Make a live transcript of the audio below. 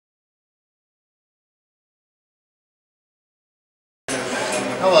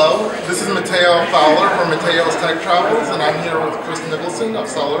Hello, this is Mateo Fowler from Mateo's Tech Travels, and I'm here with Nicholson of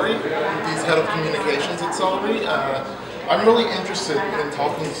Celery. He's head of communications at Celery. I'm really interested in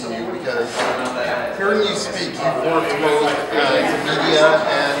talking to you because hearing you speak, you've worked both as media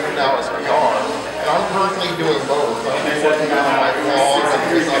and now as PR. And I'm currently doing both. I'm working on my blog and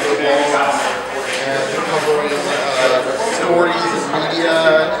with other blogs and covering stories and media.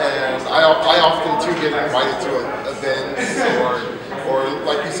 And I often too get invited to events or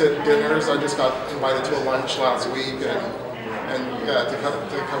like you said, dinners. I just got invited to a lunch last week and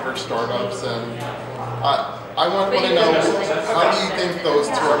to cover startups. And I want to know, how do you think those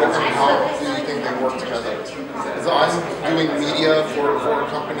two are different? How do you think they work together? Because I'm doing media for a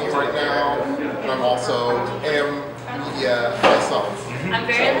company right now, and I'm also media myself. I'm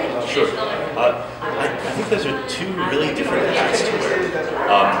very Sure. I think those are two really different hats to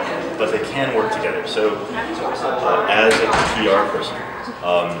wear, but they can work together. So, as a PR person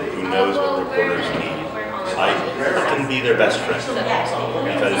who knows what reporters need, I can be their best friend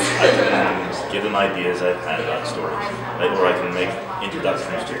because I can give them ideas I've had about stories, right? Or I can make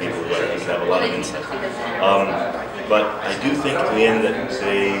introductions to people who I think have a lot of insight. But I do think in the end that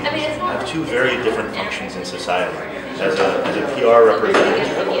they have two very different functions in society. As a PR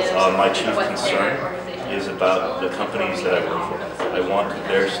representative, my chief concern is about the companies that I work for. I want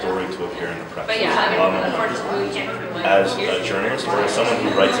their story to appear in the press. As a journalist or as someone who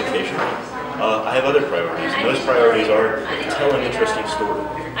writes occasionally, I have other priorities, and those priorities are to tell an interesting story,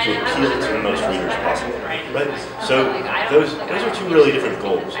 to appeal to the most readers possible, right? So those are two really different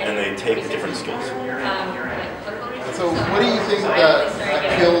goals, and they take different skills. So what do you think that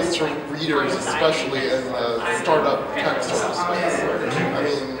appeals to readers, especially in the startup tech sort of space? I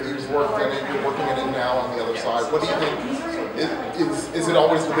mean, you've worked in it, you're working in it now on the other side. What do you think? Is it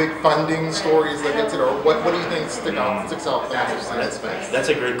always the big funding stories that gets it, or what do you think sticks out the most in that space? That's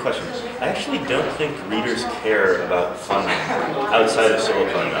a great question. I actually don't think readers care about funding outside of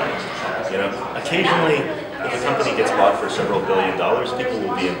Silicon Valley. You know, occasionally, if a company gets bought for several $1 billion, people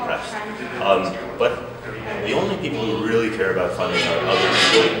will be impressed. But the only people who really care about funding are other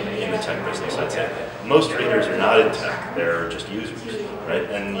people in the tech business, I'd say. Most readers are not in tech, they're just users, right?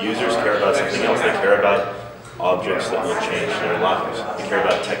 And users care about something else. They care about objects that will change their lives. They care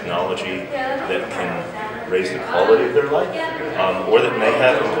about technology that can raise the quality of their life, or that may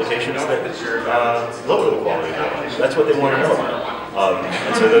have implications that lower the quality of their life. That's what they want to know about.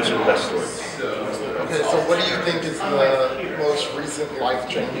 And so those are the best stories. Okay, so what do you think is the most recent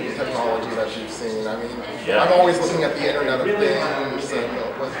life-changing technology that you've seen? I mean, I'm always looking at the Internet of Things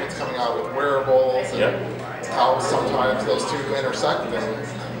and what's coming out with wearables and how sometimes those two intersect. And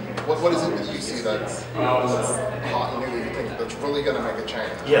what is it that you see that's hot and new that you think that's really going to make a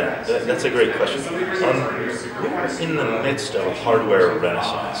change? Yeah, that's a great question. We're in the midst of a hardware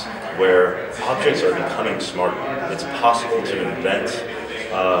renaissance where objects are becoming smarter. It's possible to invent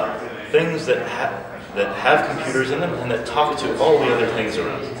things that have computers in them and that talk to all the other things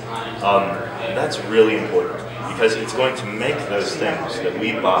around. That's really important because it's going to make those things that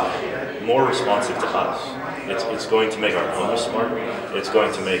we buy more responsive to us. It's going to make our homes smarter. It's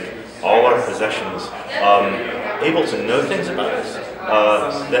going to make all our possessions able to know things about us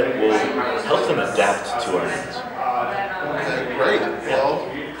that will help them adapt to our needs. Okay, great. Well,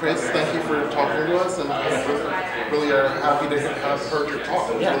 Chris, thank you for talking to us, and really are happy to have heard your talk.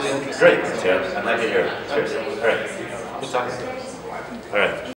 It was really interesting. Great. Yeah, I'm happy to hear it. Seriously. All right. Good talking to you. All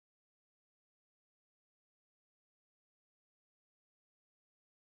right.